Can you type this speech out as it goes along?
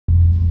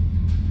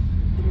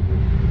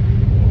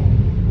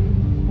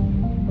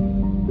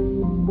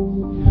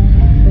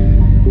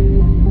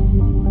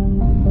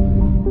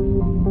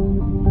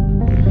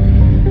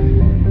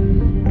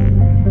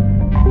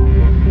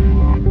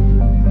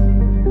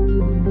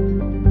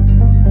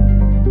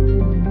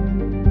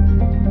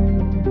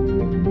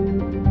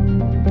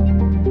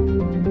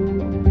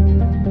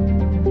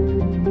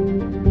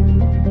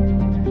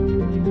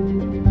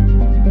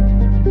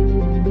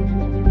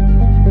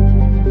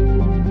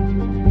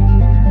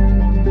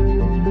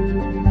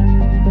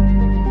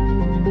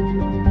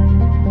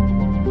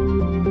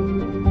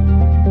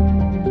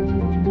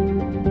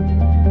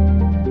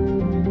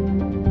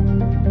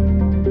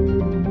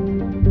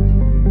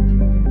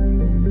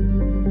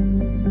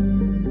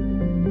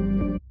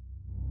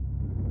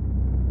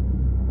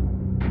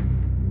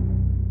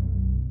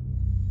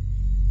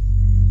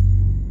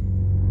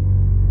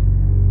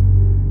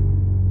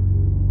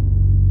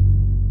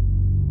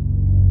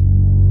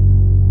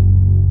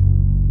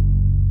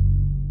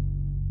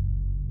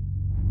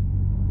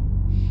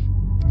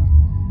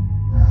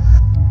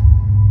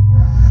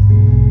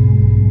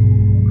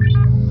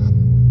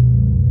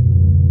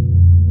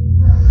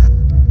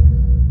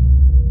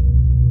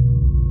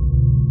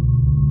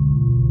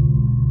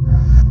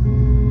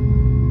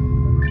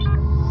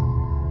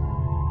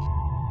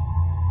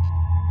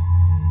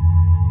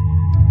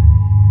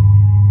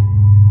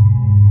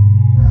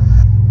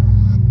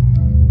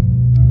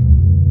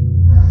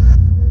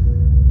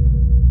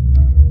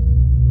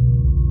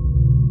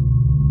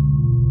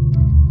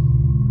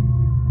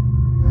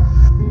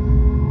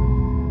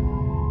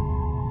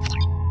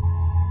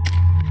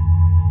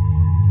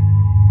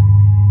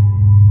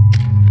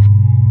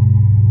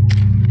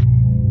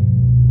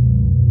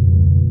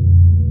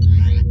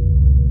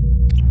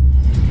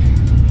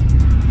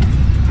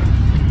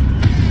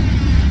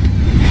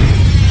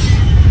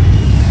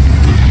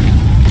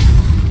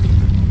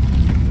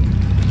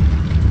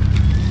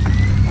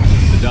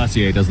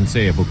dossier doesn't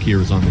say if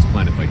Okir is on this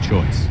planet by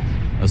choice.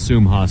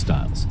 Assume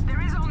hostiles.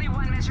 There is only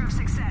one measure of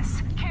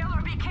success. Kill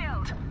or be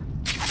killed.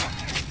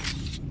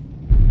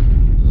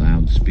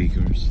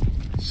 Loudspeakers.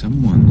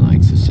 Someone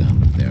likes the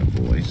sound of their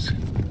voice.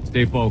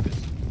 Stay focused.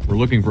 We're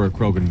looking for a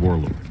Krogan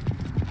warlord.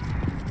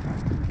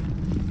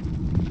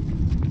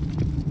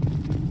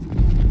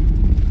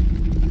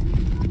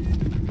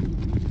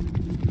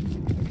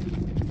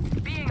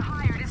 Being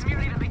hired is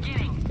merely the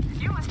beginning.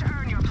 You must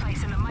earn your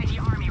place in the mighty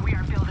army we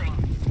are building.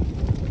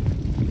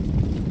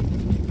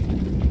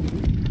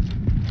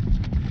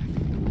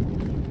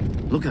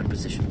 Lookout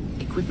position.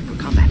 Equipped for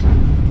combat.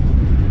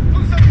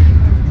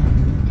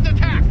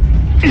 Attack!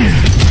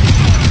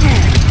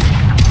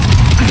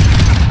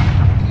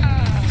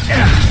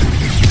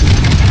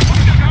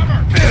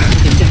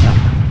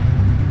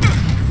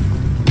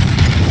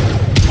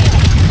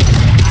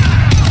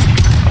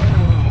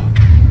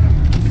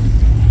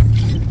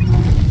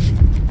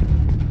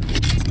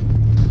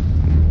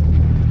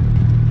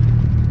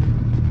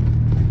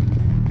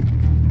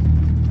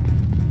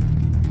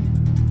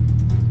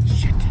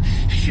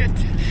 Shit.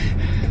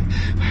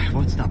 I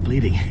won't stop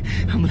bleeding.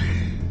 I'm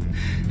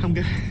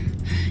gonna...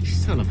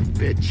 Son of a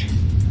bitch.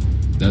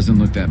 Doesn't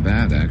look that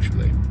bad,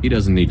 actually. He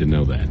doesn't need to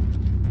know that.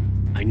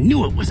 I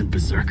knew it wasn't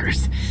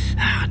berserkers.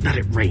 Not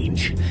at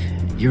range.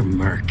 You're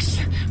mercs.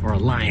 Or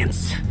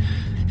Alliance.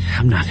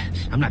 I'm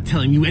not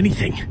telling you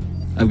anything.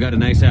 I've got a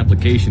nice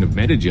application of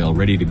Metagel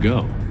ready to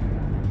go.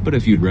 But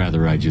if you'd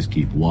rather I just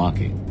keep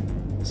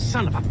walking.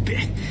 Son of a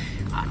bitch.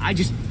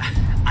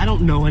 I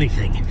don't know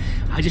anything.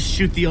 I just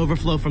shoot the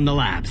overflow from the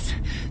labs.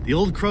 The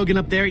old Krogan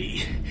up there,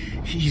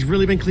 he's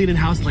really been cleaning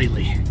house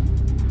lately.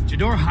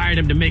 Jador hired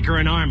him to make her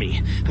an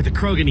army, but the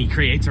Krogan he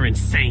creates are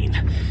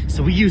insane.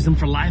 So we use them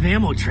for live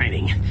ammo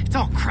training. It's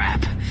all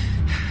crap.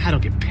 I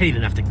don't get paid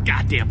enough to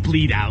goddamn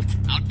bleed out.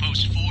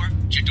 Outpost 4,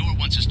 Jador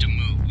wants us to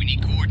move. We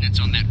need coordinates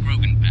on that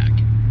Krogan pack.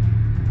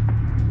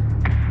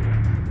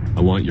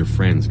 I want your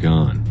friends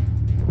gone.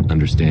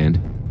 Understand?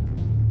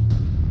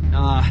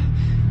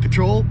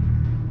 Patrol?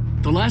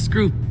 The last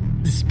group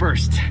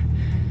dispersed.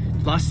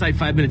 Lost sight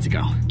 5 minutes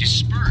ago.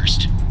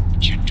 Dispersed?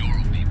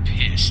 Jador will be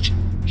pissed.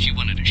 She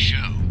wanted a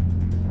show.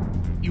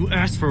 You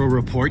asked for a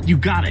report, you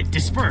got it.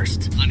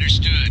 Dispersed.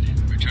 Understood.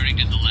 Returning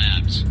to the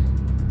labs.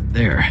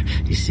 There,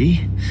 you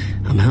see?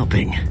 I'm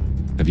helping.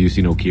 Have you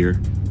seen Okir?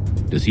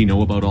 Does he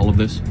know about all of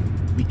this?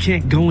 We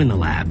can't go in the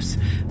labs,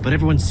 but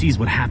everyone sees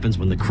what happens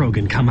when the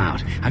Krogan come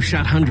out. I've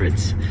shot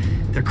hundreds.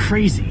 They're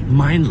crazy,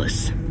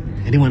 mindless.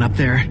 Anyone up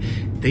there,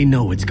 they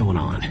know what's going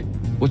on.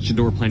 What's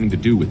Jador planning to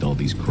do with all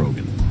these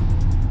Krogan?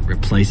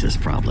 Replace us,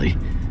 probably.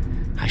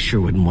 I sure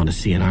wouldn't want to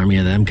see an army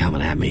of them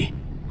coming at me.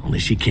 Only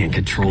she can't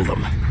control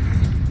them.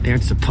 They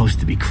aren't supposed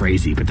to be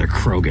crazy, but they're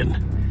Krogan.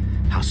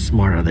 How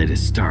smart are they to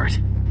start?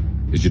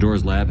 Is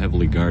Jador's lab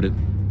heavily guarded?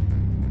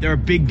 There are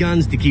big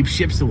guns to keep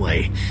ships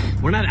away.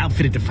 We're not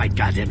outfitted to fight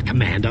goddamn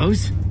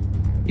commandos.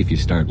 If you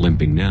start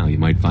limping now, you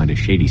might find a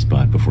shady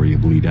spot before you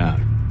bleed out.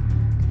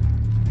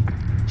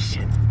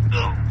 Shit.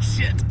 Oh,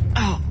 shit.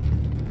 Oh.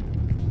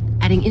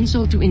 Adding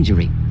insult to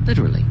injury,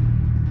 literally.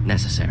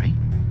 Necessary.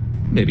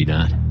 Maybe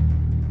not.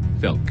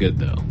 Felt good,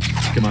 though.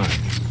 Come on.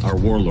 Our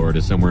Warlord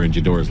is somewhere in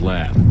Jador's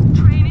lab.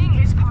 Training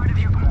is part of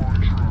your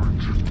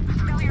charge.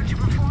 Failure to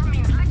perform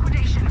means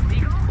liquidation,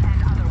 legal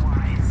and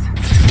otherwise.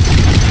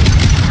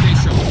 Stay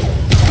sharp.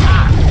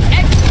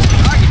 Excellent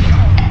targeting.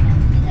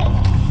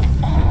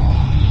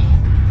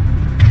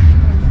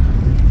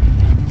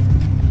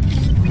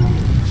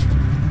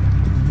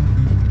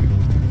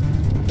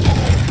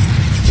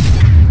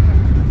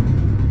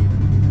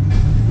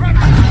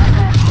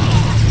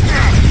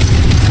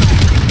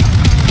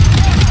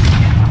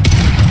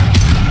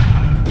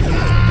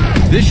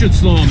 This should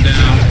slow him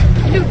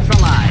down.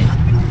 Neutralized.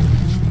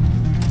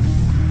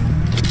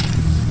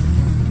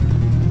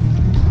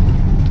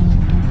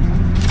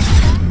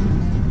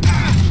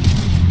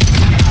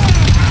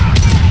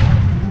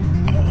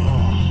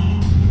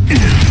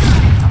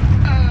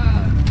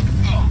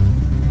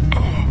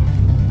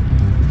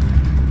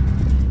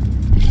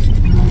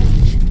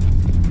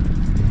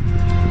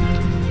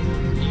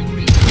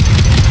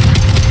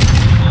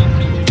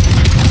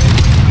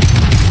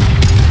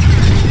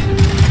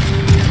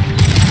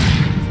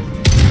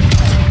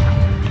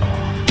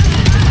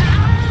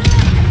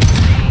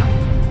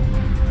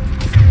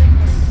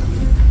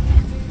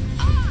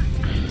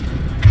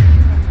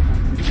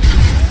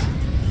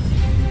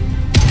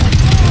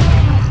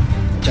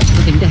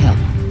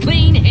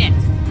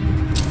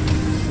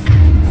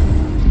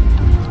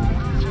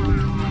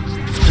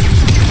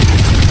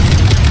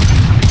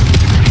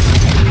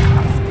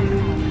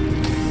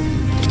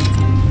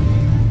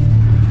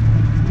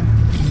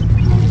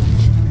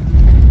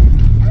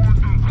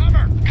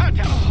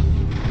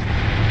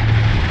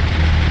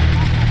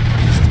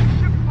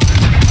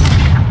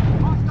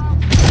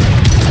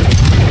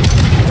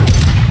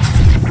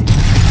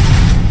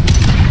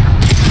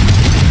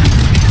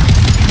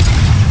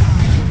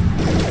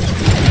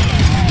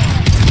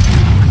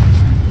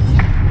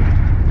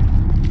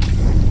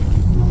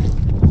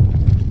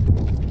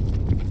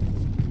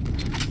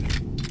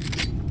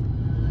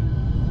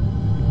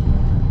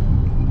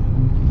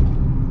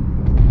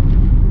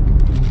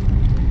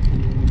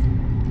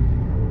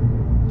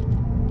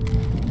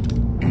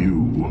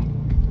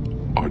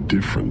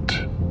 different.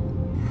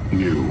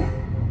 New.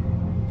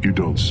 You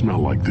don't smell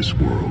like this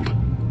world.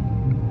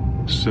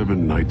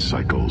 7 night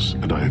cycles,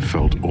 and I have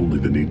felt only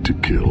the need to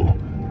kill.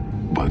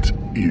 But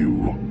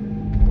you...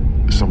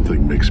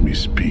 something makes me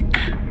speak.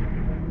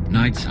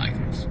 Night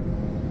cycles.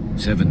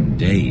 7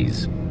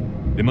 days.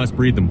 They must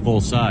breed them full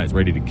size,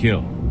 ready to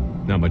kill.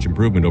 Not much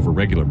improvement over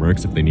regular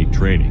mercs if they need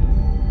training.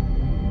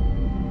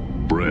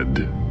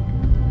 Bred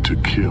to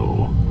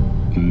kill.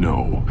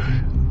 No.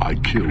 I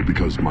kill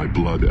because my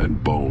blood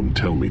and bone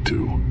tell me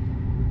to.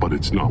 But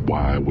it's not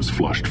why I was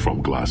flushed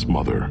from Glass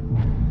Mother.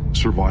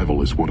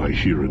 Survival is what I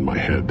hear in my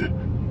head.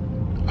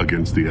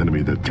 Against the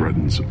enemy that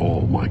threatens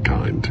all my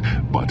kind.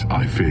 But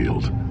I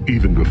failed,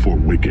 even before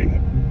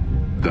waking.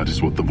 That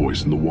is what the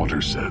voice in the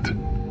water said.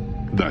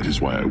 That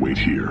is why I wait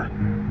here.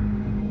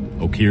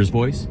 Okir's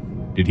voice?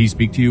 Did he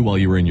speak to you while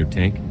you were in your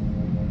tank?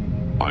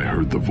 I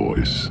heard the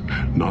voice,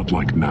 not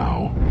like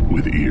now,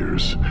 with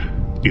ears.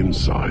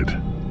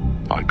 Inside.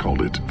 I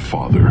called it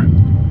Father.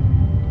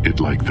 It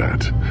like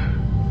that.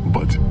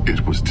 But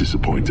it was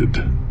disappointed.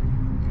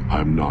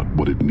 I'm not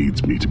what it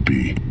needs me to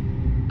be.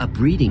 A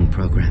breeding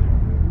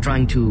program?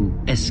 Trying to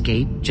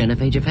escape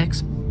genophage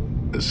effects?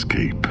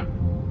 Escape.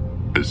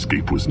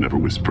 Escape was never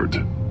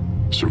whispered.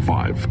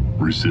 Survive,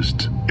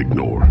 resist,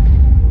 ignore.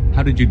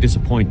 How did you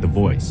disappoint the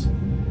voice?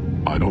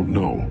 I don't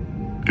know.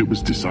 It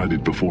was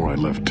decided before I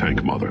left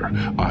Tank Mother.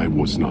 I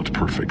was not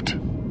perfect.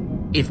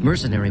 If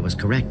Mercenary was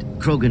correct,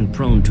 Krogan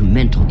prone to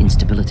mental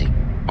instability.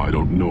 I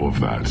don't know of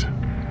that,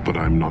 but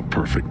I'm not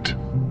perfect.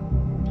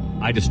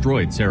 I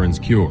destroyed Saren's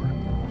cure.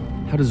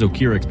 How does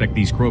Okir expect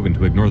these Krogan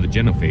to ignore the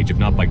genophage if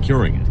not by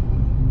curing it?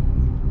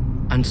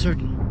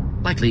 Uncertain.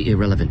 Likely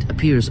irrelevant.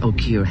 Appears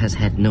Okir has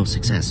had no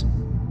success.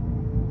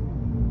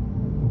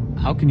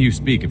 How can you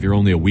speak if you're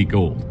only a week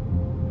old?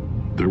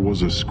 There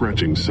was a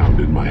scratching sound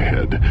in my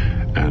head,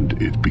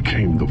 and it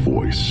became the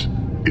voice.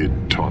 It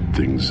taught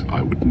things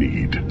I would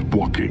need.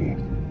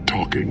 Walking,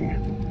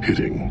 talking,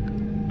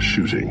 hitting,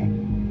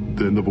 shooting.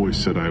 Then the voice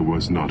said I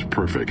was not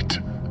perfect,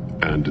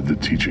 and the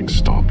teaching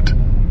stopped.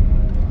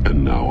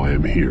 And now I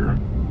am here.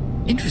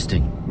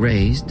 Interesting.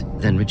 Raised,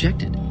 then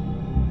rejected.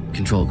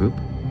 Control group?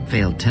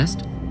 Failed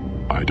test?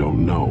 I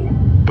don't know,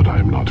 but I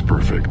am not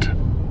perfect.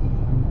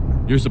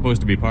 You're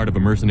supposed to be part of a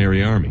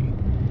mercenary army.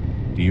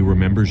 Do you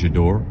remember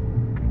Jador?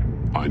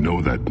 I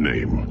know that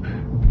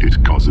name.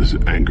 It causes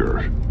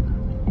anger,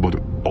 but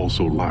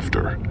also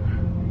laughter.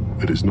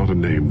 It is not a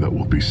name that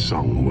will be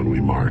sung when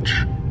we march.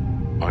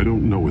 I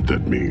don't know what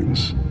that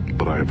means,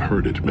 but I have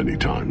heard it many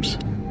times.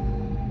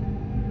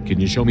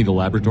 Can you show me the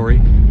laboratory?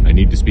 I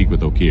need to speak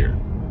with Okir.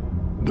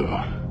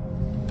 The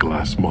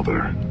Glass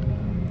Mother.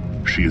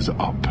 She is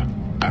up,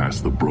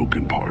 past the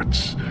broken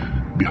parts,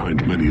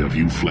 behind many of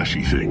you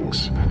fleshy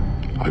things.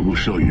 I will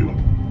show you.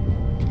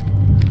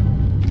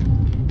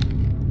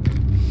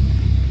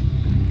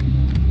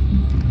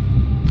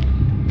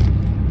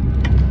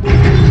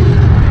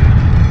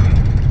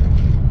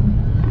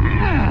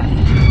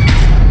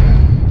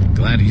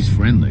 Glad he's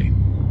friendly.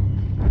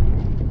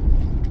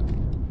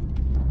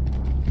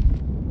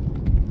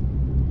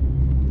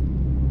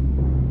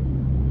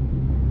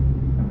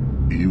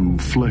 You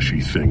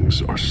fleshy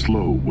things are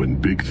slow when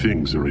big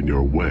things are in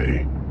your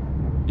way.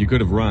 You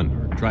could have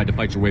run or tried to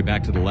fight your way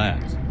back to the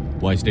labs.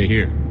 Why stay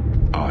here?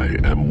 I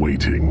am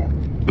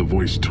waiting. The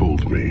voice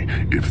told me,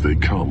 if they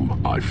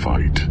come, I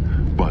fight.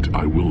 But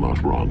I will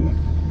not run,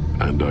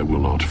 and I will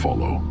not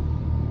follow.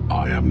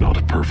 I am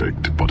not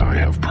perfect, but I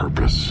have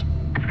purpose.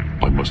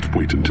 I must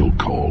wait until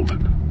called,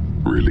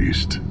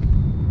 released.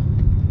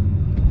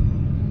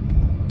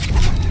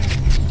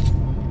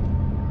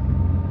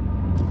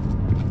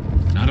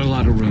 Not a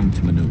lot of room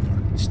to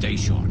maneuver. Stay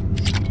sharp.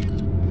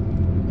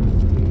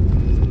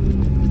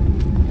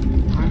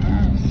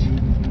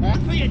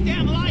 For your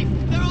damn life,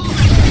 they're all...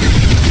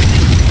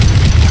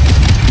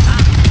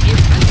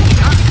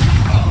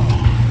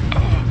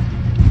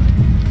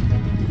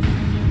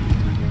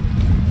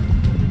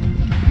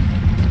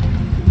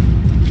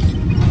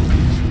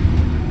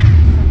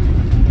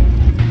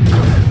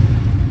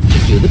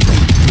 Secure the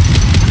probe.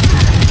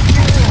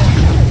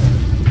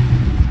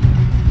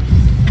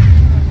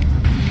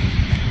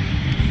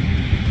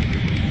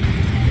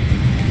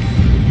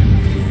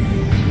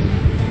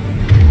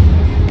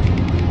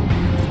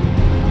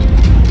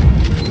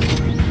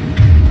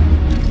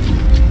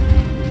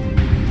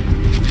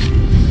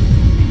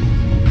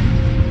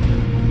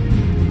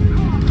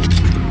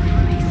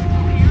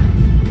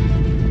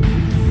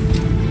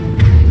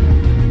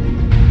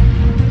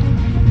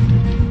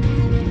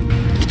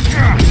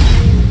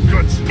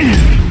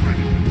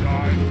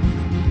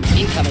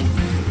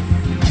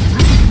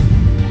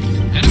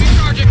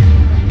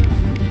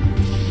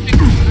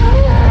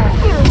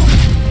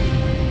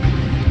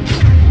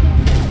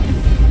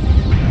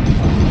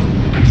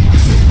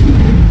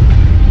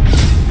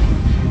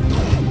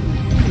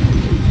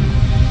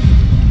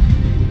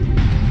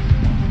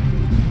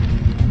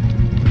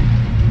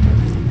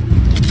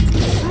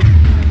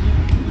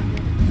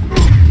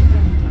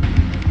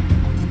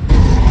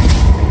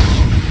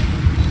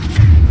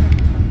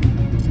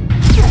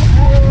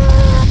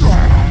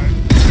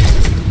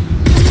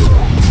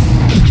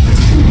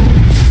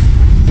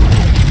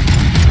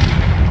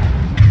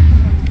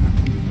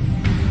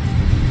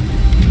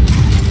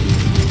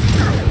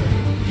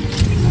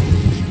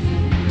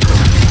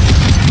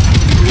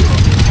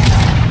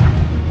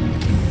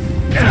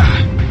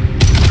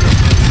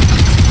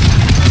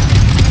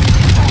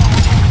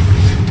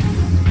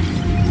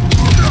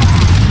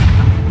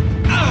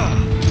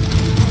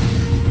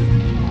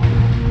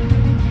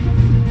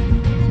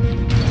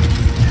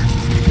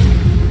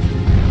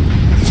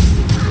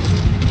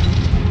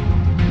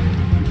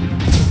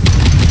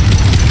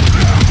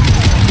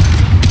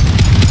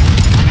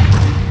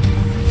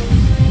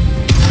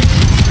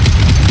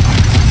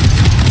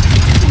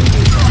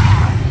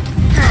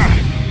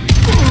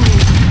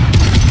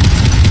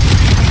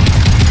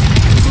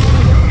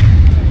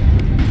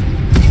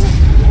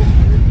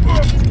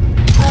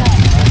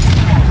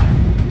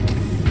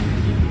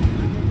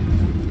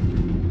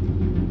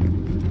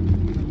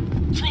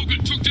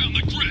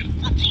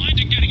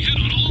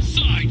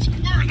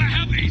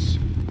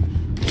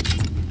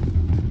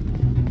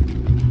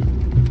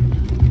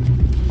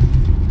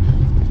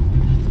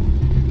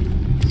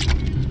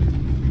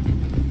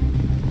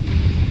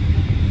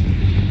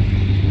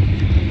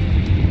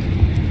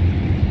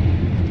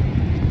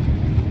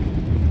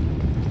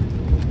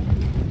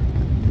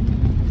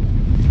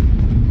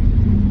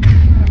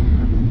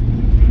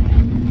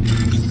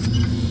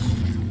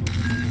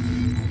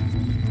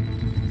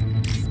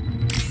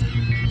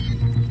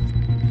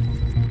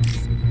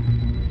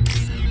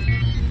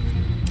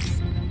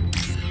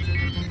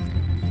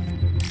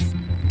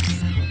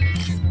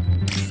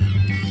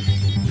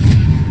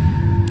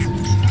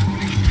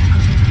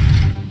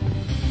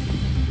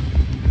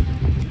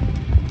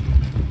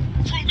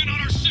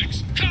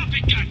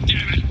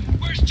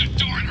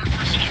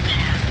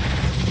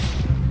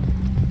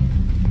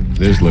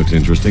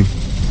 looks interesting.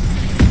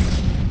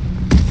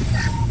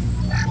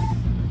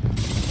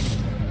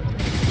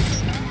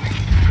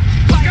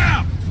 Look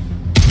out!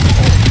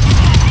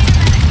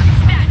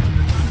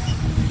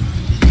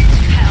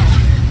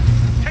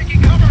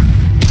 Taking cover!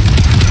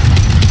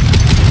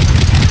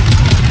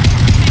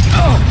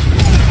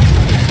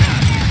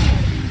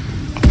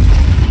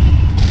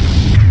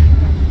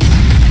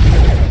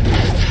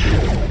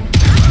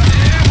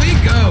 There we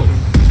go.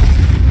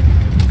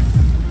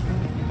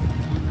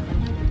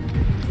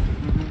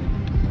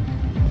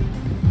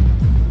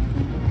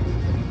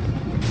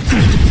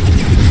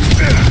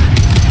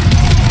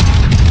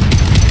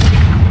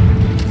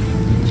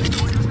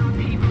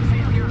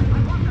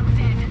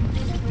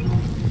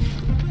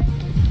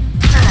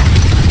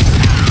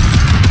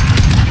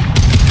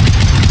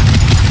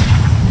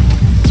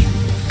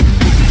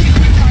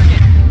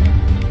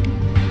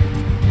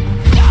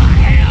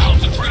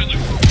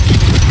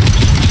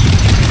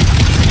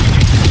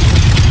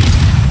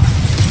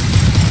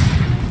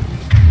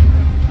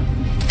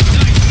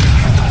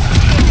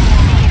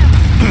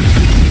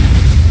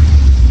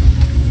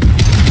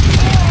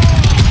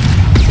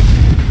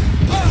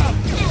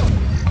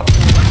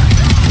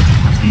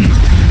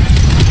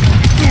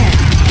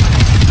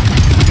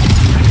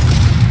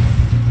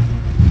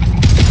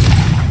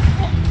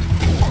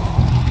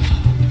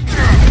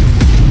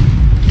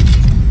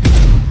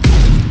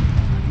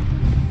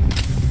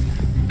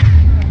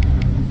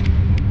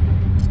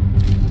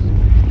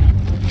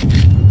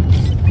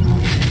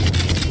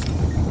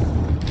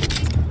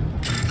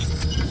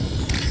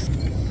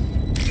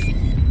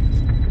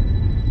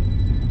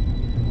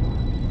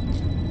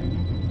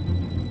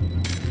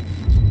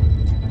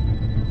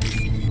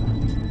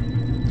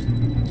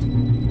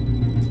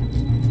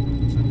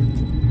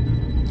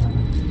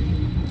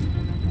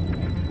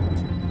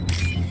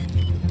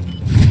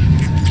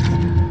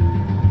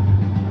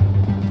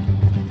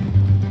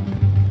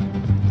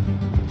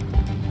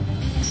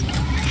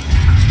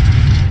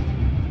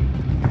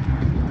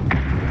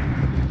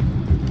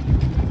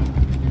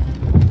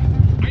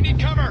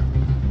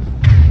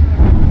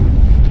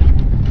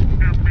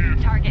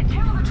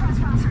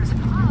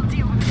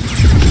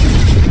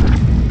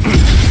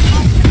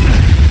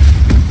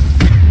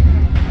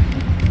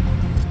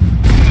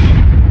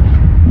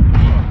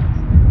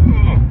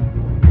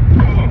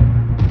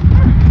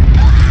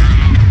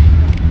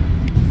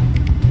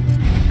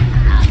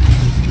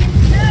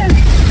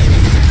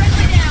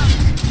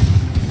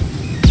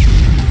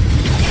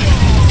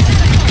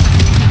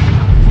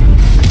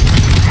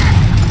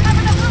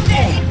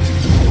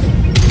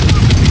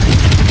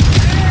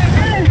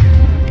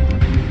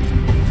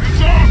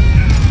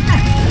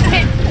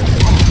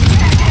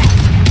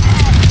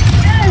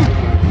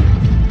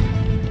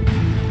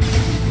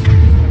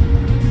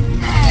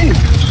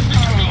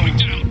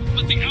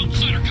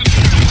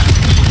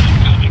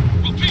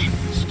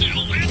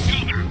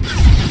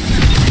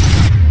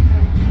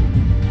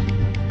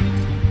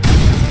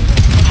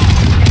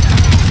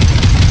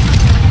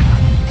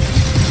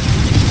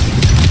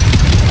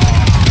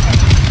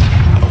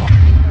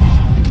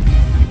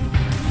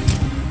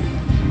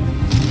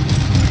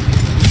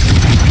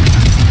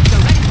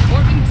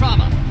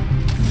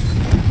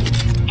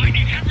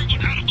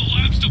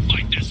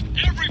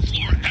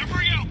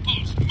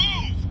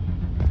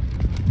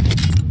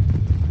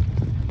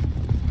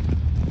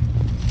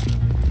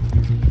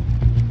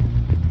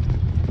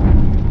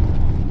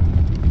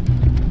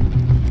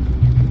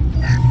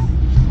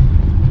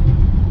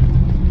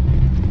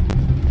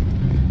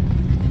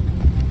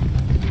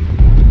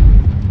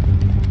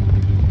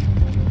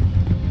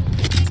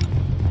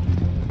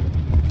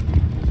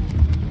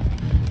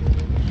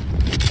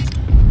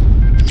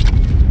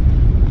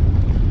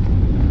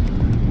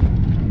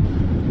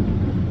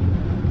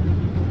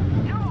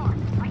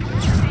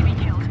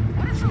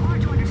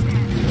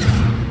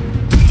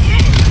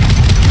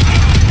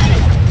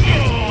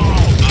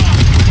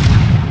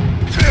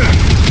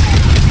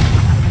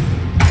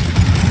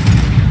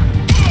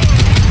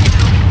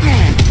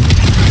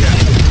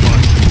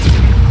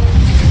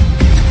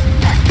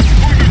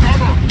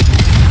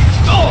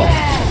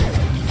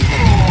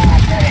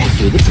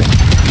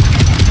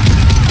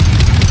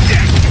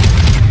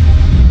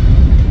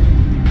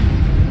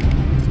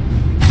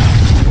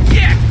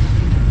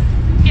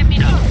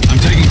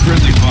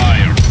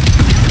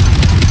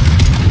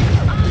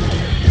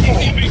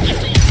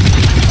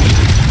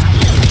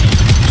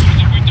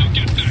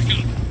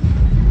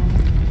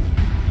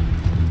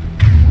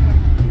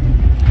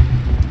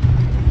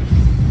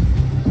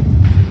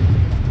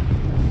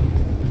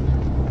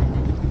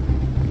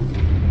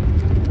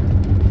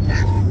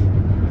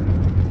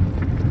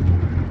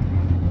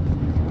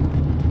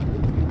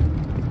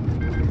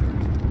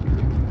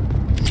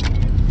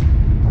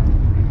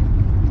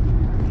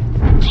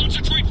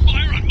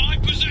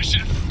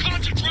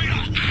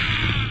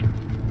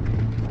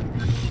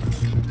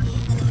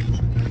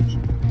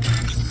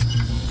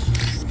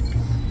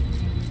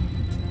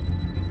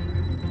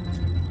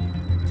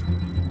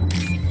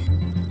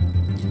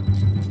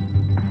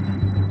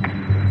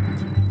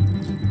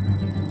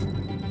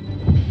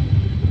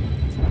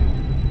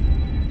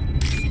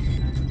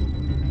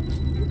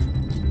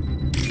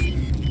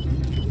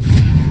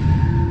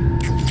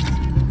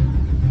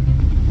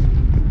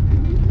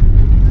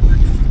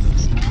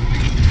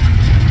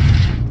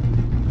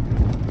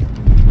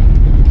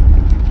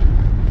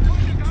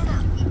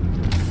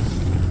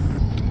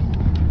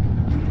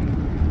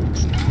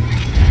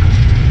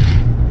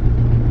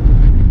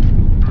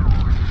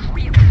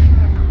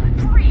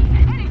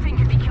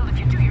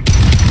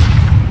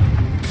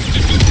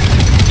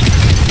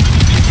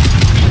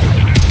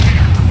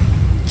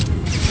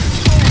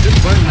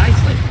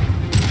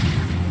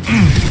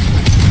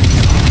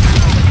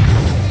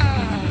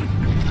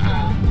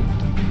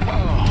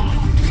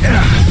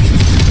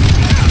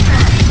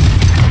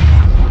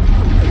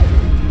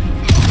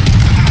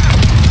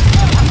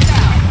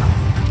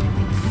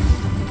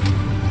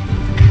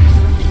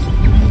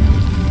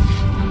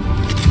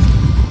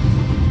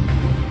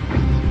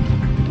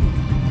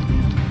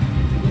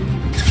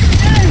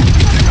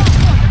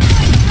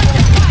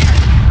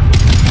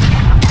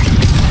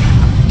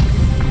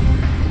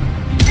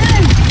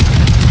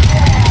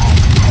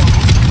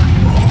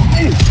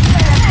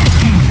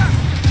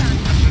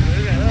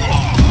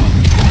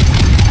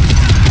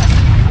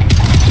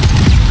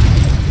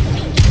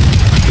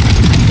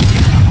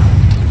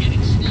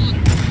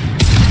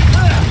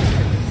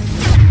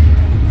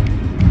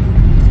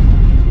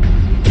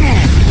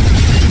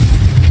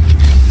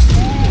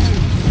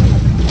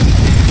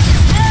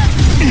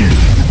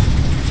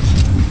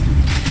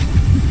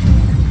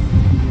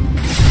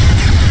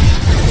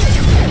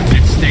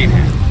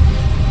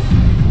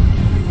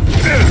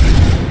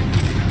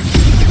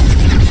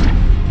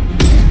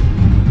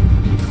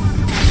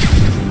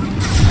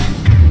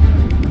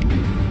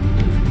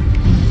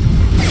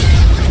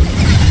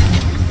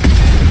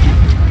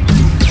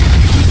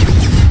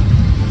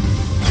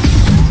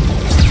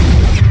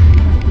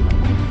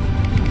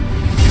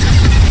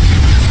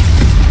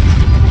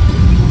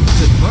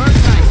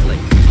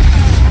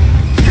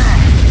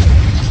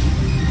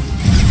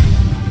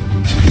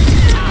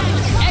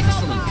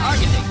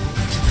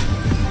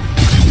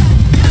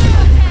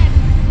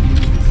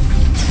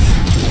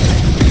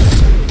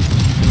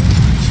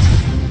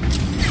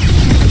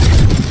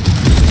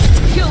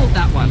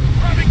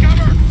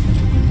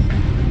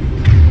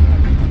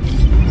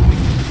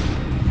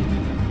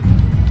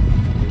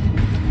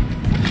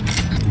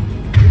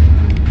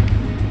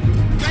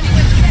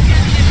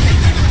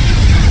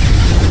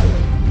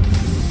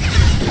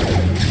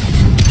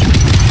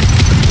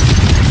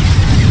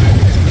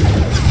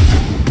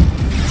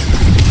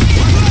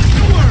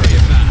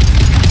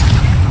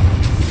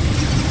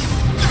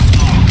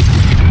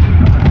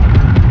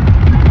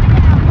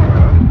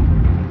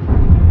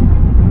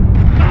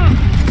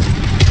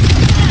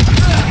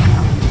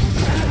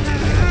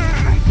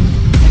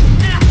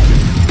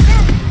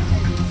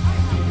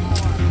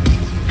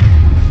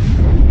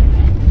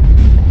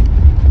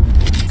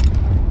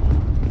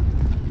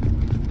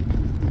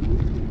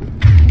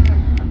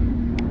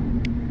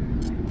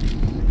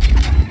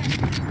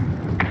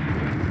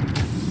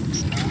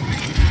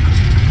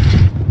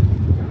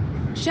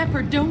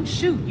 Don't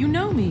shoot, you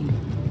know me.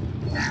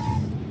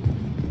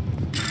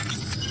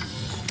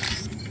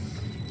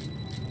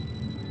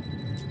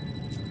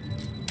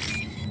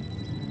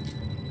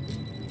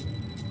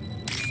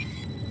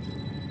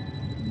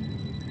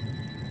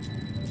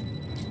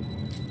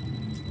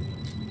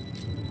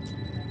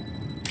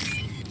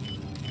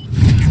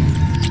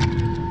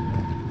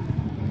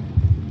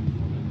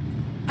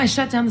 I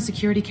shut down the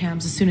security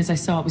cams as soon as I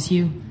saw it was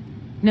you.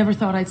 Never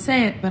thought I'd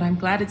say it, but I'm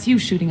glad it's you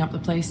shooting up the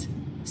place.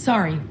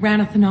 Sorry,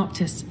 ran a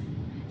Thanoptis.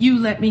 You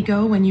let me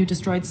go when you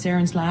destroyed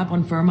Saren's lab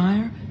on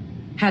Vermeer.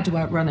 Had to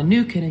outrun a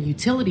nuke in a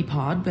utility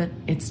pod, but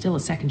it's still a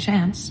second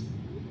chance.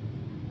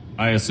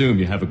 I assume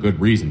you have a good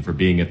reason for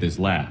being at this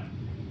lab.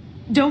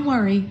 Don't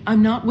worry,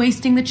 I'm not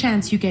wasting the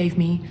chance you gave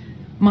me.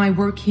 My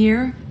work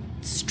here,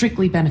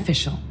 strictly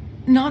beneficial.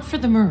 Not for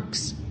the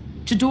mercs.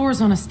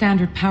 Jador's on a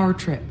standard power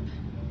trip.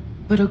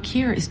 But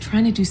Okir is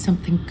trying to do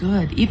something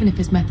good, even if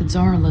his methods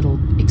are a little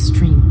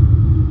extreme.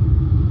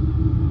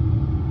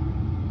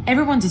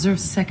 Everyone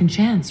deserves a second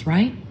chance,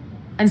 right?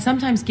 And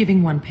sometimes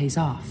giving one pays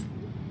off.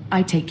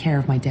 I take care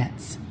of my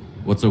debts.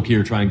 What's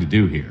Okir trying to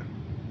do here?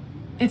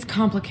 It's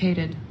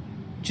complicated.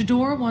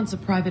 Jador wants a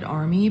private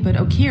army, but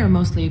Okir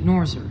mostly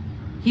ignores her.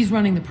 He's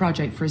running the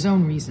project for his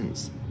own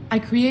reasons. I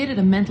created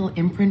a mental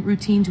imprint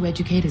routine to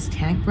educate his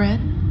tank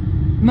bred.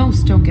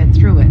 Most don't get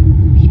through it.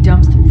 He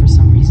dumps them for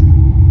some reason.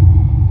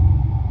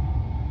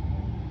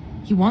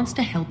 He wants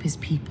to help his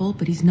people,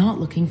 but he's not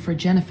looking for a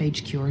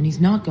genophage cure, and he's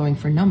not going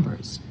for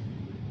numbers.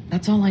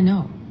 That's all I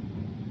know.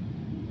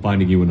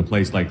 Finding you in a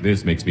place like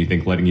this makes me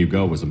think letting you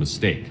go was a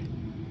mistake.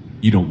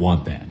 You don't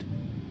want that.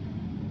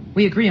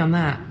 We agree on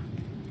that.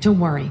 Don't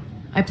worry.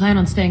 I plan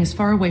on staying as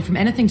far away from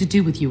anything to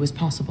do with you as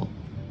possible.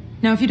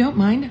 Now, if you don't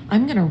mind,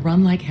 I'm gonna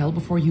run like hell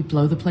before you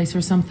blow the place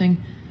or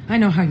something. I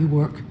know how you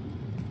work.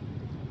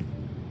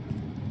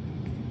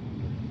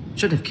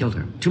 Should have killed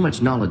her. Too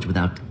much knowledge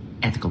without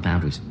ethical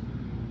boundaries.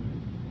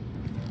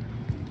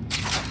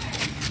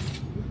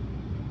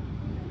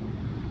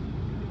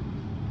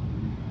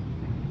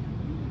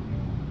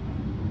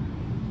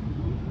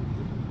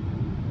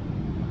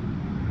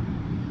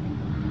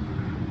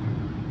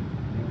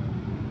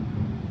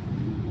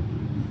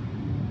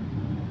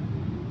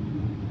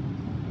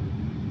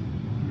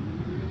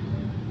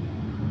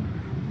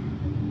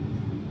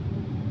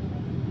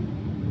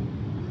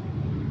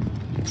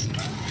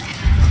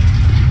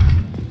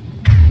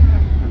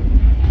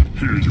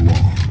 Here you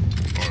are.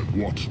 I've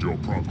watched your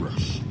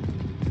progress.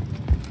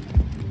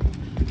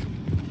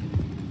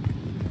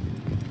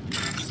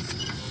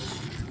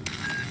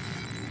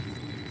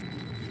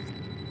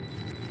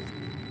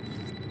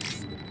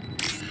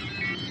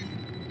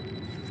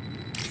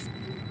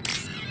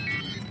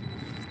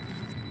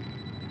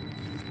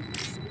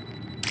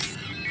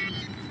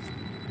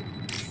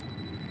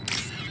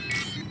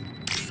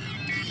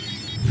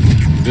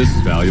 This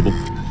is valuable.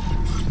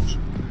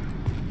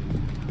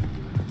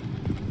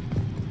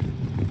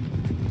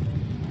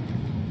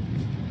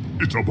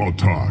 It's about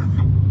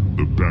time.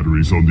 The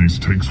batteries on these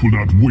tanks will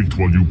not wait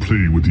while you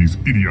play with these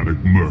idiotic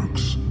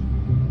mercs.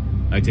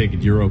 I take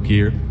it you're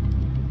Okir?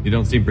 You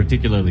don't seem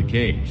particularly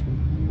caged,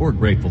 or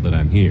grateful that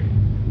I'm here.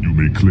 You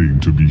may claim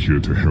to be here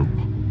to help,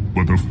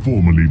 but the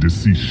formerly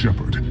deceased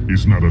shepherd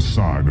is not a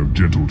sign of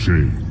gentle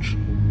change.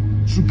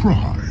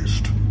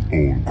 Surprised?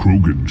 Old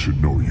Krogan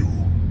should know you.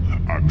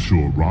 I'm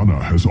sure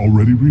Rana has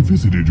already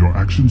revisited your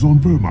actions on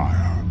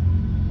Vermeer.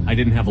 I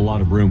didn't have a lot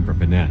of room for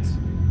finesse.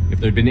 If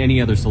there'd been any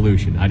other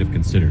solution, I'd have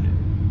considered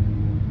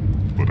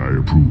it. But I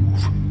approve.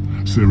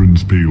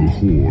 Saren's pale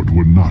horde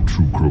were not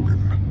true Krogan.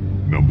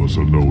 Numbers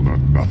alone are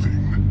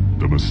nothing.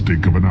 The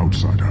mistake of an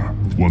outsider,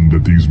 one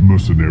that these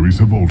mercenaries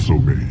have also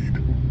made.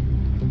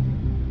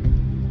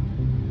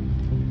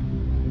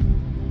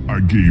 I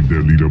gave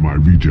their leader my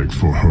rejects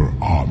for her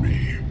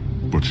army,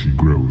 but she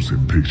grows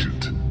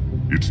impatient.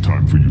 It's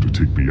time for you to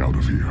take me out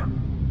of here.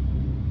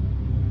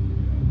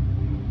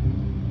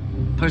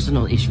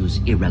 Personal issues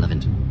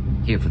irrelevant.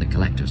 Here for the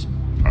collectors.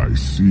 I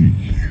see.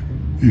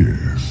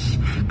 Yes,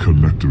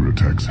 collector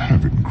attacks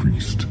have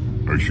increased.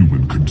 A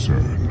human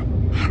concern.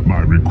 My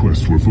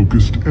requests were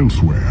focused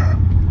elsewhere.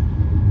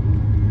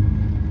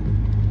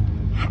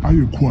 I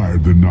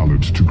acquired the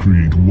knowledge to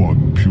create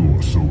one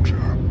pure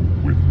soldier.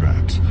 With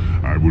that,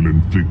 I will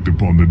inflict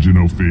upon the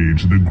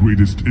genophage the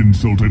greatest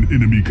insult an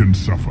enemy can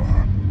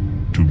suffer.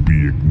 To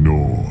be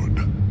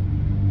ignored.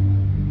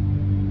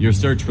 Your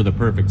search for the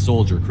perfect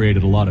soldier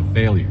created a lot of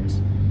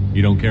failures.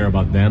 You don't care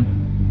about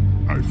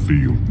them? I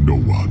failed no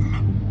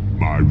one.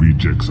 My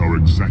rejects are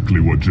exactly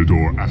what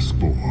Jador asked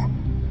for.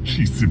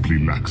 She simply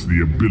lacks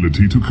the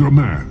ability to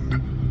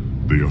command.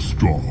 They are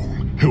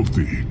strong,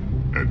 healthy,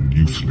 and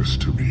useless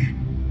to me.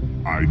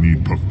 I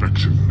need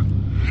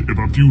perfection. If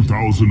a few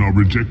thousand are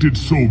rejected,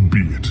 so be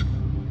it.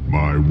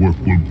 My work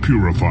will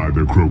purify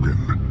the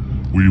Krogan.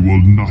 We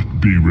will not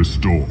be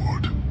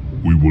restored.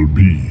 We will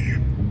be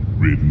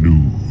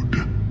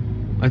renewed.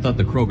 I thought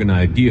the Krogan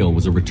ideal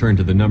was a return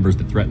to the numbers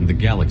that threatened the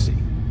galaxy.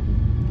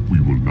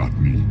 We will not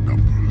need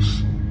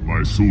numbers.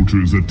 My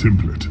soldier is a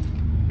template.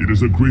 It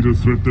is a greater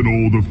threat than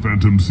all the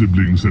Phantom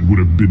siblings that would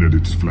have been at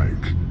its flank.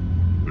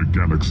 The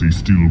galaxy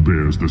still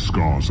bears the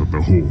scars of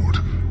the Horde,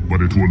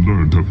 but it will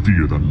learn to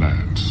fear the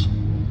Lance.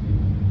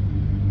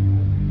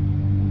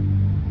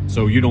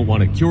 So you don't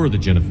want to cure the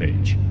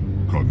genophage?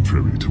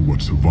 Contrary to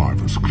what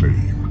survivors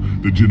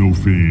claim, the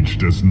genophage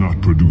does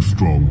not produce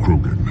strong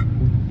Krogan.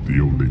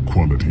 The only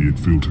quality it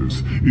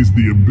filters is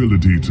the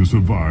ability to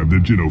survive the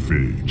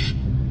genophage.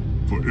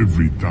 For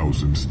every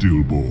 1,000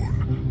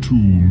 stillborn, too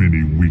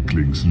many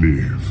weaklings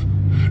live.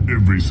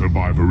 Every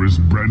survivor is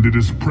branded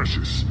as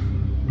precious.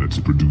 That's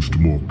produced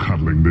more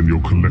cuddling than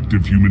your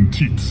collective human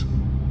teats.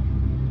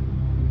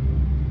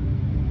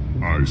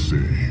 I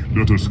say,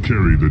 let us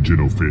carry the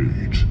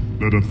genophage.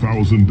 Let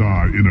 1,000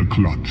 die in a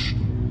clutch.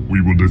 We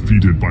will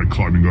defeat it by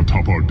climbing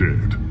atop our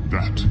dead.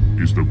 That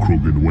is the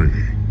Krogan way.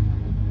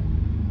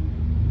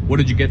 What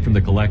did you get from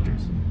the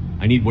collectors?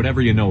 I need whatever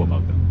you know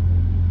about them.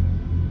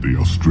 They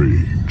are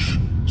strange,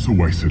 so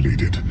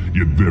isolated,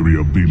 yet very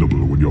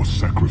available when your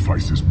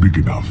sacrifice is big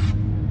enough.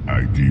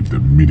 I gave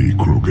them mini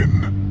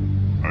Krogan.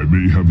 I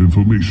may have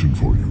information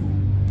for you,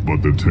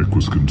 but the tech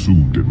was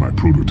consumed in my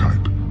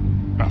prototype,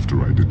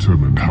 after I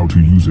determined how to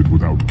use it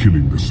without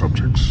killing the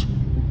subjects.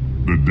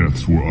 The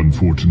deaths were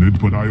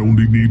unfortunate, but I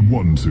only need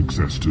one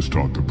success to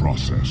start the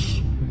process.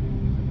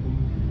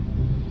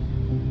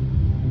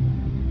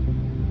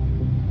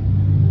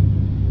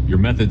 Your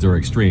methods are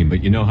extreme,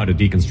 but you know how to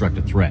deconstruct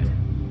a threat.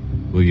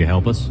 Will you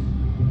help us?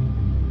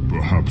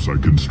 Perhaps I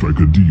can strike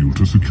a deal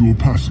to secure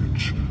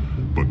passage,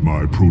 but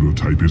my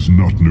prototype is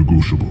not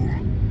negotiable.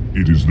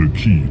 It is the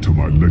key to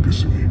my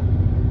legacy.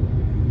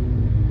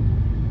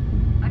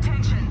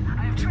 Attention,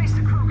 I have traced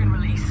the Krogan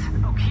release.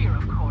 Okeer,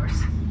 of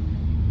course.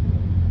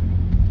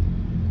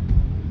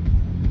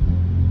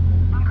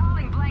 I'm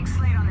calling blank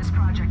slate on this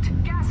project.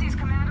 Gas these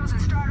commandos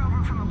and start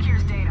over from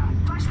Okeer's data.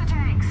 Flush the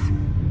tanks.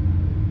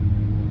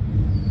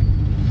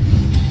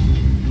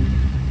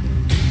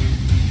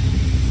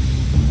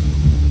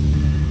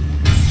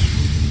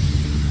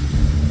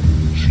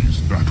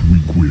 She's that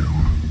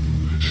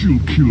weak-willed. She'll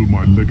kill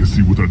my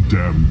legacy with a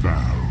damn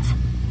valve.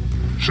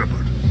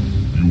 Shepard,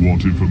 you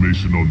want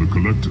information on the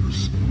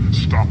collectors?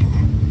 Stop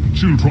her.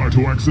 She'll try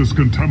to access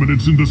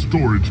contaminants in the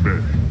storage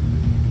bay.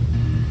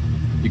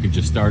 You could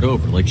just start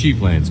over, like she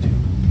plans to.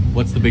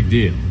 What's the big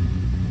deal?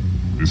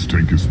 This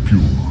tank is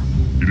pure.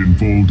 It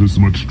involved as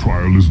much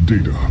trial as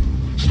data.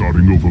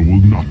 Starting over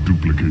will not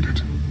duplicate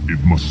it.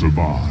 It must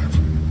survive.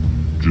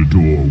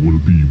 Jador will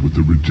be with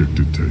the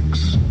rejected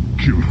tanks.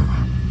 Kill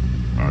her.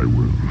 I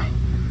will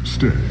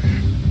stay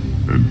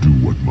and do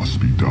what must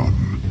be done.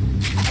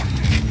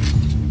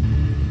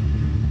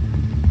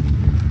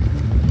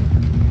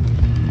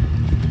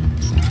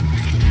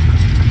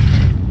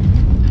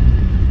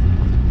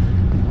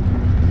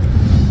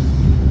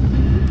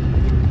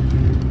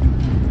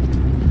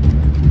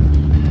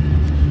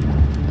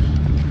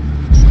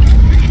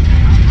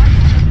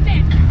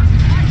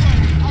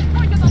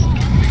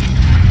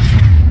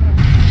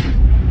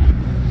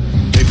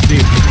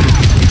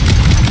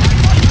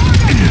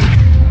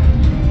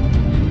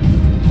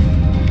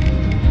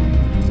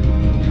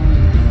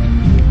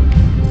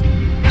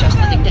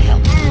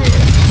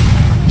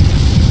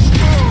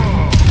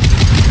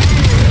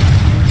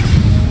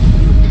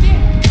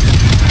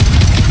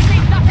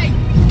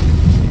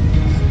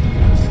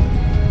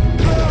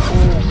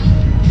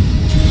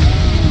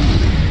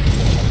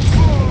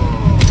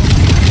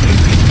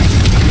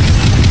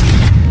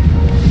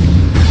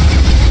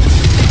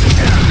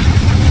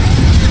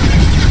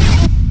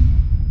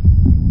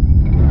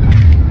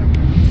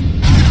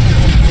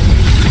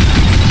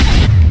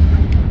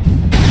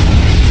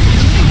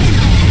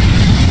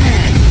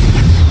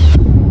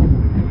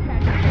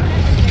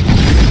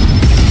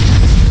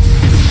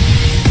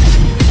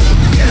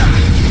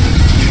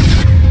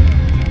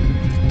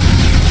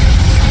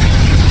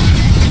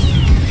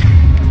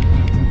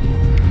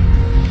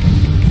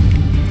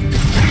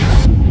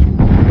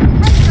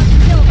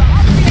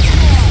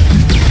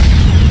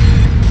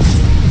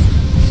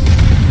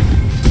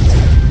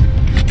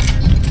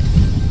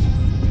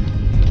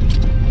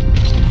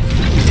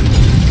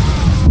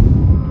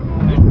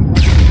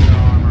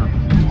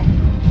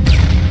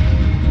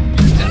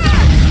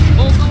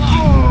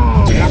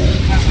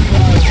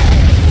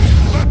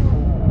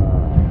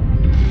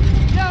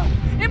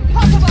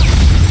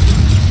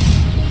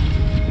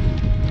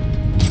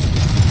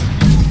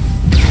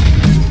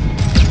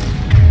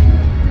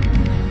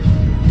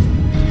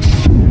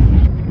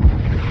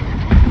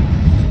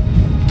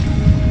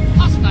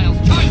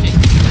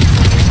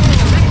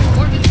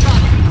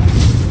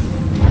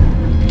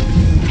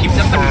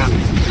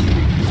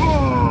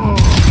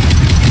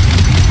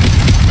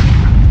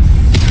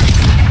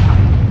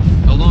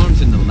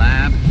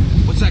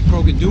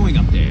 doing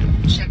up there?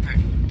 Shepard,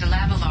 the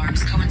lab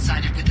alarms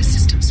coincided with the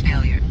system's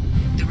failure.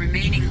 The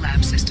remaining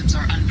lab systems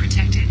are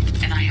unprotected,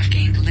 and I have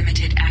gained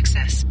limited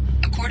access.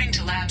 According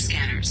to lab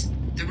scanners,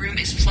 the room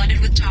is flooded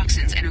with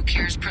toxins and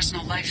Okeer's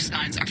personal life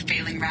signs are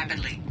failing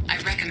rapidly. I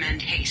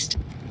recommend haste.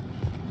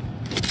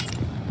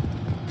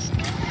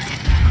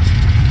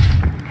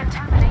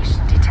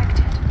 Contamination detected.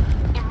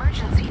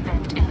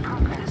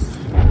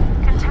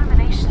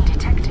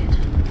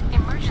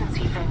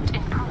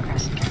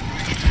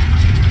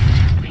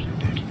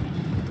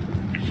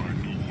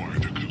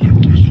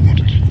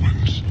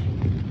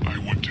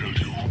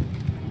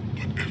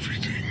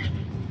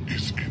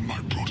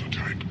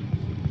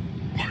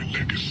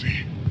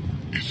 legacy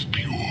is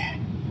pure.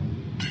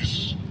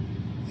 This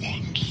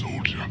one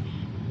soldier,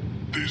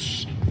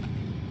 this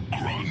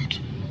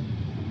grunt,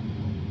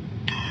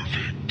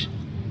 perfect.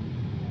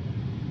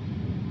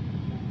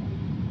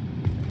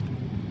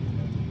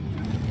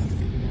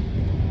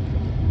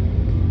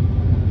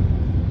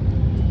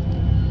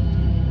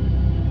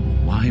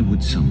 Why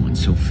would someone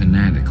so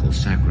fanatical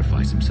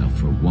sacrifice himself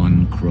for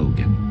one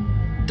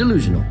Krogan?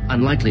 Delusional.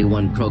 Unlikely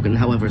one Krogan,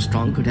 however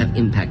strong, could have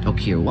impact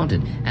Okier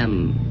wanted.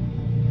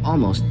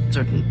 Almost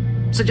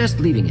certain. Suggest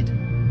leaving it.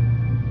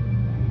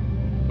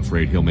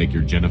 Afraid he'll make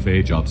your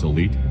genophage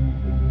obsolete?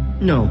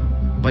 No,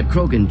 but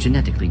Krogan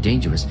genetically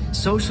dangerous,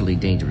 socially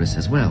dangerous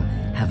as well.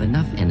 Have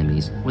enough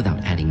enemies without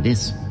adding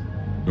this.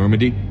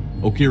 Normandy,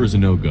 Okier is a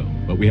no-go,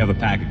 but we have a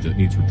package that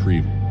needs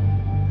retrieval.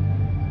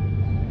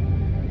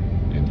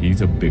 And he's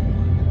a big one.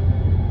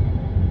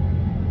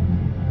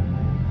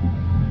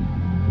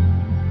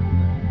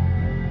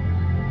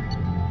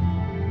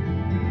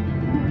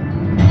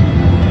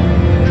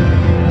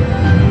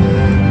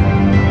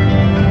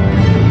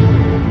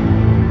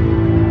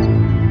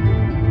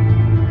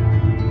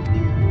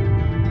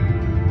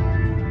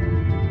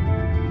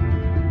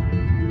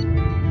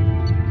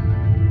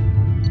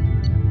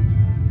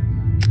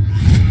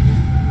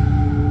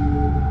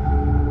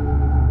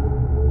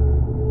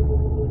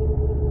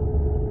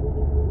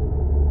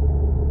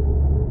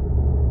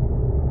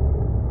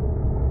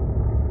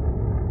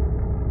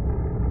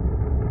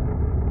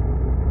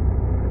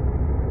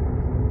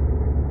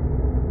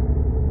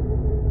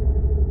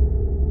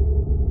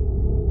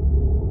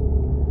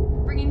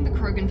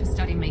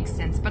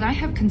 But I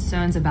have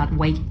concerns about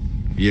weight.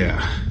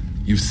 Yeah,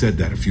 you've said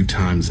that a few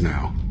times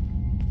now.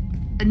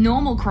 A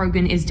normal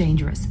Krogan is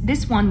dangerous.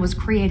 This one was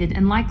created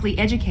and likely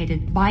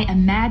educated by a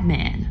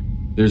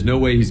madman. There's no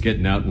way he's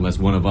getting out unless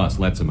one of us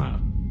lets him out.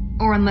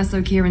 Or unless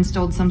Okier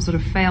installed some sort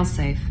of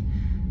failsafe.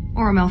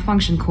 Or a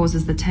malfunction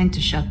causes the tank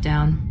to shut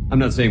down. I'm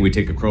not saying we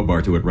take a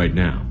crowbar to it right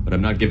now, but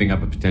I'm not giving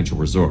up a potential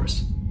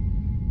resource.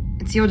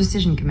 It's your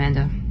decision,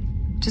 Commander.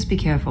 Just be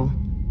careful.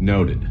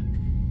 Noted.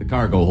 The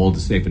cargo hold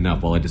is safe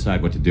enough while I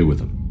decide what to do with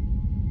them.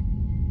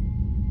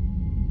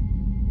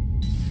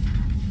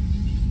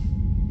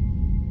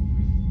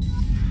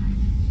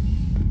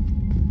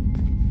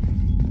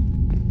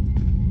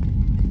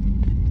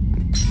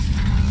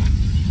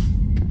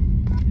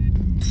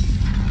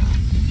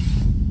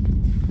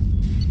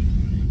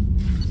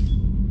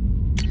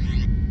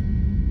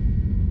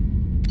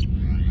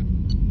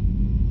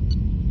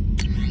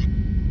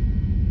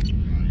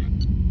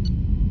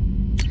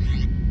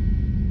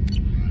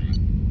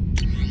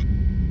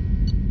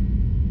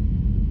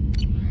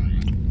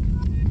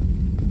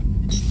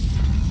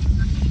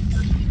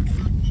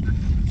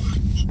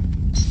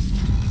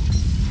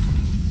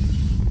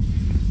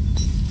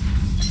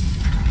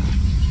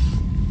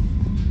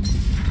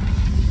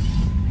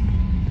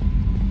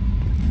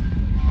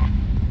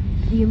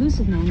 The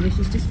elusive man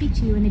wishes to speak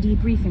to you in the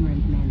debriefing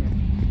room, Commander.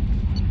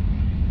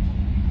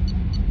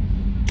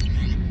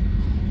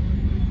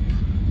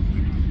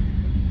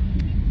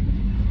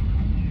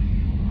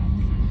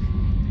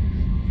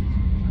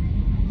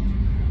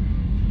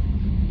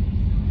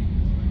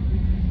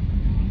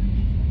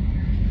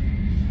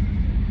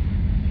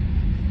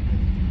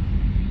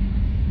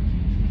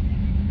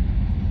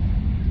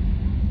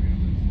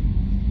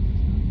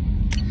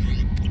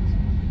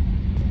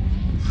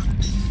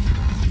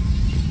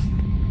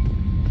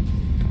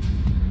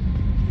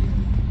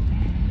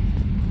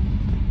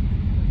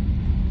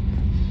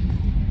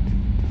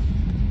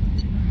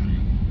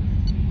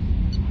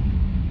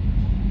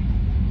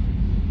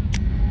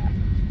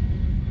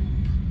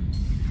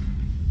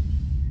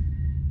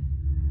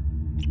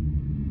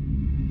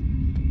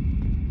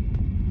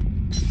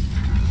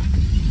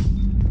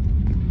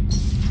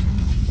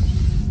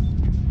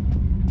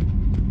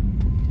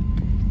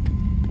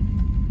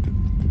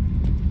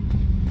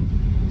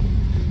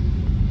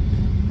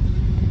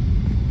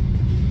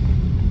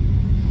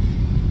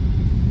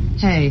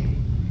 Hey.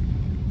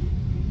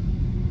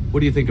 What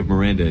do you think of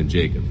Miranda and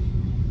Jacob?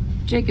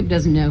 Jacob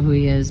doesn't know who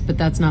he is, but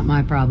that's not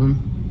my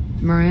problem.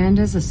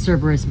 Miranda's a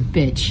Cerberus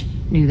bitch.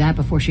 Knew that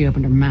before she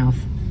opened her mouth.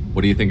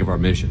 What do you think of our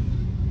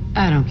mission?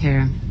 I don't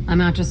care.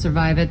 I'm out to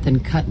survive it,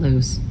 then cut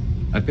loose.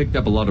 I picked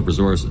up a lot of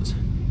resources.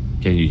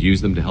 Can you use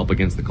them to help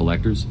against the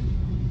Collectors?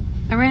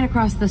 I ran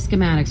across the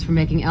schematics for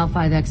making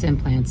L5X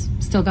implants.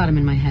 Still got them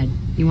in my head.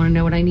 You want to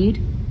know what I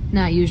need?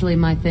 Not usually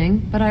my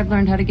thing, but I've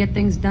learned how to get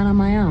things done on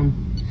my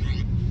own.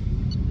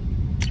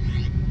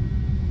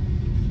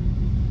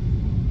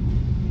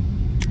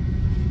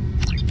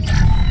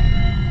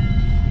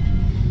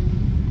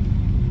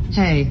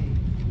 Hey.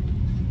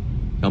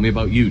 Tell me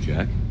about you,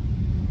 Jack.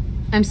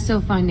 I'm still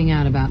finding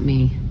out about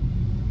me.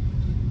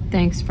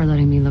 Thanks for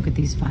letting me look at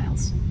these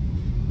files.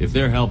 If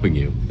they're helping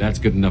you, that's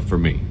good enough for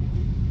me.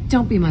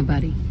 Don't be my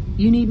buddy.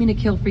 You need me to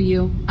kill for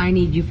you, I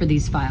need you for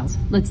these files.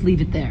 Let's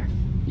leave it there.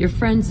 Your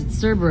friends at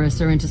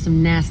Cerberus are into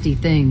some nasty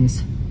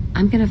things.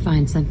 I'm gonna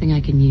find something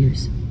I can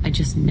use. I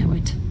just know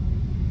it.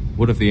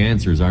 What if the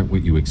answers aren't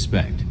what you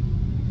expect?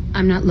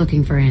 I'm not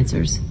looking for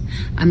answers.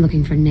 I'm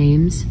looking for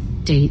names,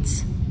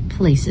 dates,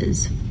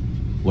 places.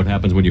 What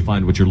happens when you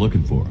find what you're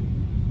looking for?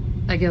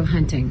 I go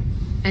hunting.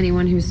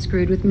 Anyone who's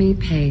screwed with me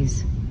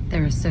pays.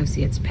 Their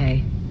associates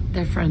pay.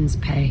 Their friends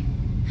pay.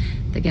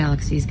 The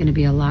galaxy's gonna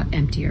be a lot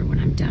emptier when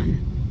I'm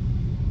done.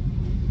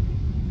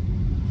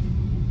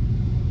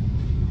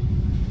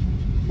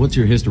 What's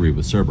your history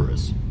with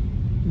Cerberus?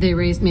 They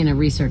raised me in a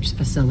research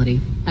facility.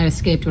 I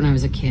escaped when I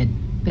was a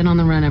kid. Been on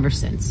the run ever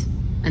since.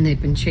 And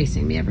they've been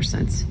chasing me ever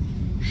since.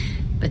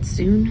 But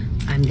soon,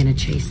 I'm gonna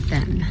chase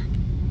them.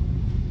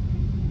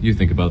 You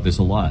think about this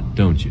a lot,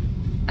 don't you?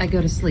 I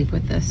go to sleep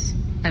with this.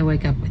 I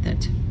wake up with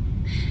it.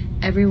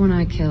 Everyone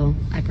I kill,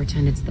 I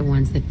pretend it's the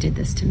ones that did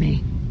this to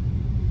me.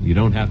 You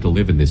don't have to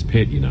live in this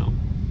pit, you know.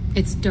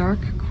 It's dark,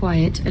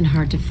 quiet, and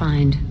hard to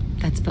find.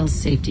 That spells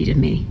safety to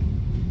me.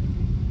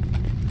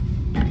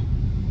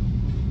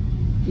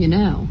 You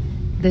know,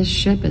 this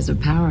ship is a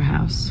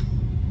powerhouse.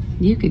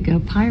 You could go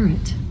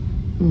pirate.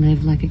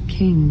 Live like a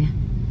king.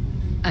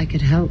 I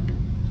could help.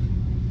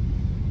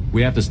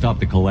 We have to stop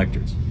the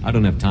collectors. I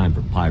don't have time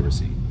for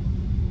piracy.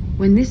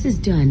 When this is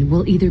done,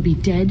 we'll either be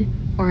dead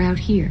or out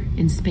here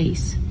in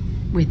space.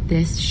 With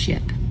this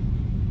ship.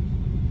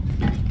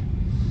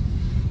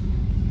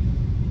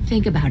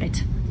 Think about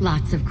it.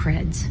 Lots of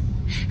creds.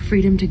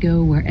 Freedom to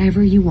go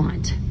wherever you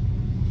want.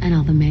 And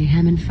all the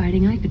mayhem and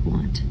fighting I could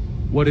want.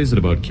 What is it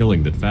about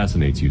killing that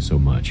fascinates you so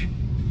much?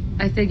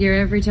 I figure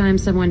every time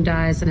someone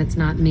dies and it's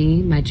not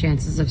me, my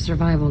chances of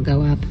survival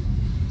go up.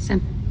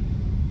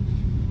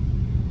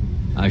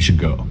 I should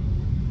go.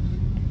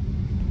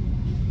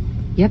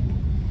 Yep.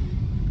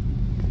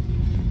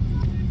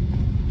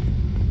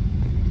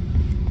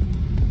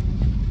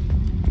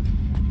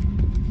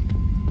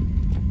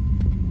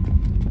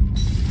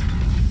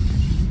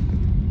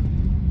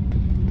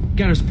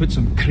 Garrus put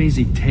some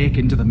crazy tech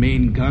into the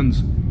main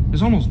guns.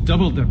 It's almost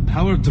doubled their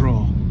power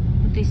draw.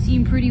 But they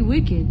seem pretty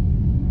wicked.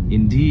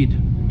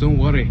 Indeed. Don't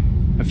worry.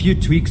 A few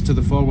tweaks to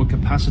the forward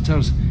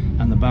capacitors,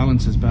 and the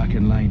balance is back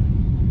in line.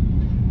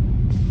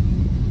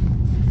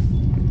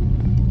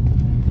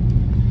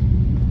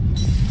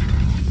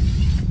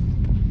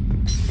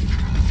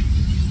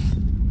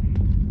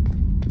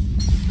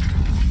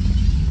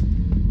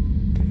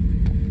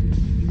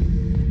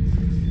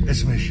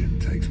 This mission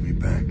takes me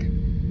back.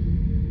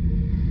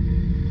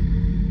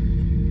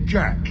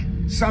 Jack,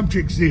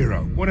 Subject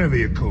Zero, whatever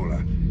you call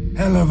her.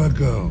 Hell of a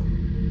girl.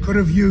 Could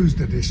have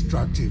used a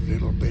destructive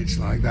little bitch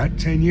like that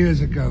 10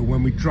 years ago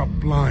when we dropped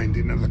blind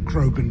into the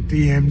Krogan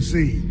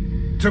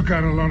DMZ. Took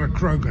out a lot of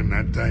Krogan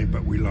that day,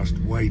 but we lost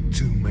way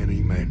too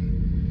many men.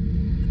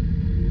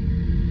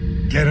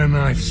 Get a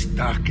knife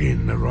stuck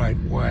in the right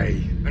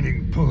way, and you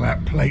can pull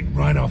that plate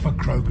right off a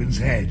Krogan's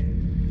head.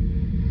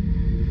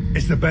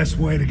 It's the best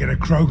way to get a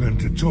Krogan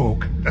to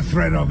talk. The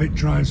threat of it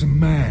drives them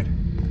mad.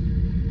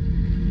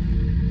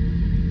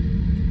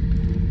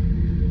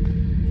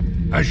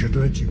 I should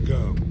let you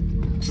go.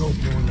 Talk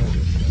more later,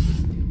 Shepard.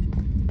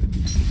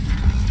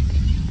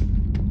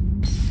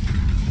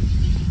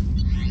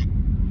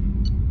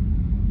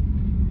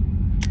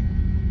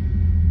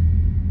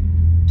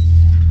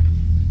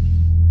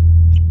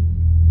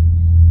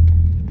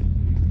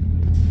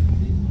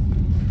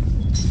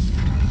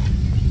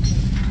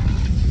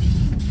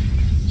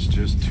 It's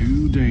just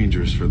too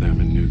dangerous for them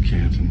in New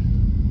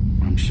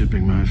Canton. I'm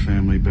shipping my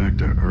family back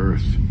to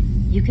Earth.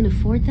 You can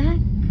afford that?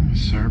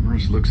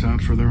 Cerberus looks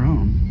out for their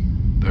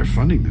own. They're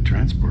funding the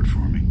transport for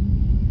me.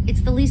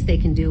 It's the least they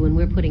can do when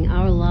we're putting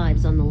our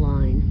lives on the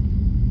line.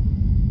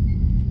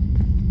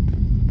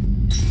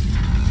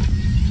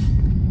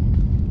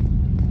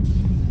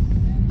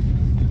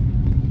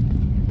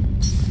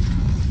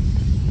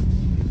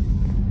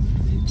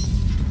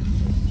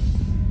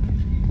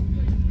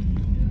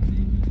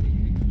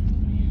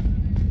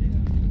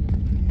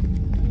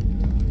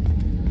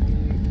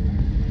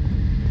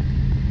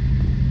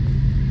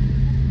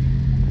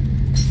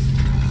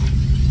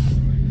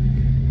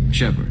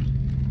 Shepard,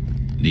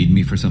 need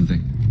me for something?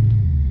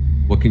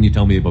 What can you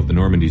tell me about the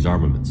Normandy's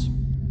armaments?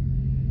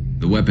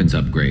 The weapons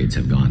upgrades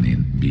have gone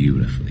in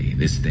beautifully.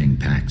 This thing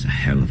packs a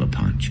hell of a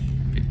punch.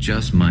 It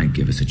just might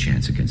give us a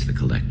chance against the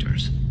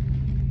Collectors.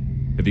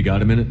 Have you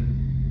got a minute?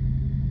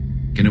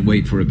 Can it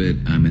wait for a bit?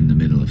 I'm in the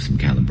middle of some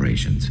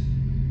calibrations.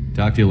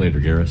 Talk to you later,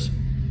 Garrus.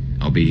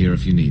 I'll be here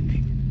if you need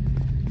me.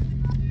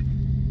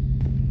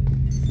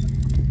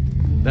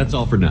 That's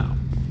all for now.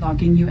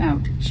 Logging you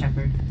out,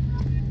 Shepard.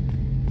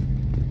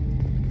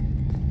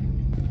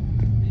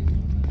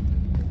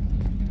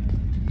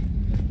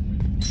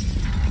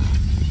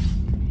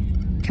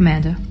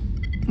 Commander,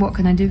 what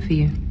can I do for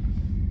you?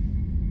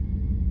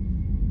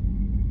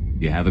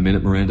 You have a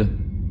minute, Miranda?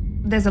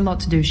 There's a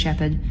lot to do,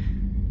 Shepard.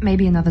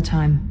 Maybe another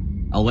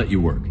time. I'll let you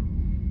work.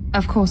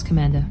 Of course,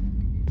 Commander.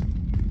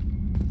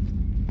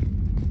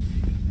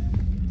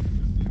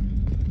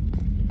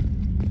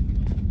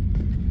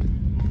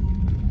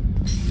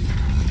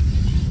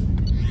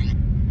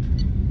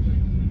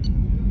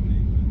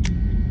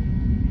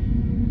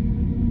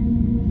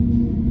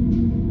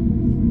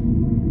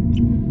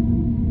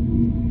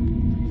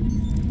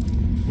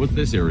 What's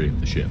this area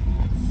of the ship?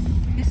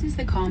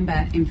 the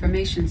Combat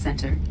Information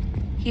Center.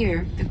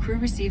 Here, the crew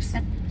receives...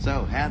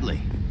 So, Hadley,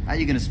 how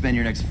you gonna spend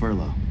your next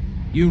furlough?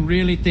 You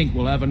really think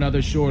we'll have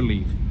another shore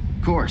leave?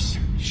 Of course.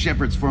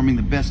 Shepard's forming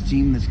the best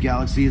team this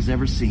galaxy has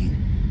ever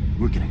seen.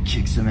 We're gonna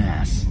kick some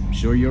ass. I'm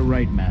sure you're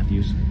right,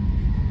 Matthews.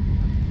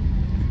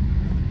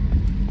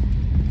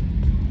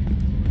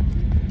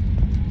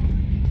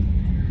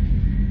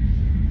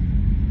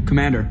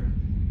 Commander.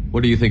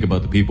 What do you think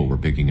about the people we're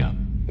picking up?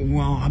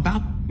 Well,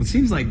 it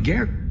seems like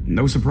Garrett.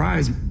 No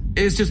surprise.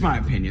 It's just my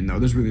opinion, though.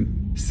 There's really...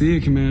 See you,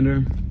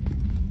 Commander.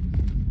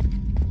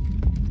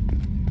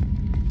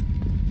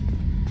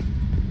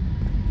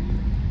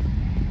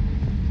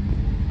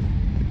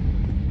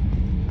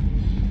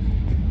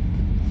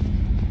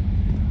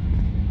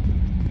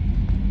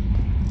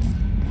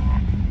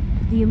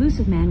 The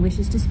elusive man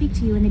wishes to speak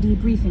to you in the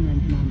debriefing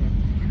room,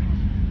 Commander.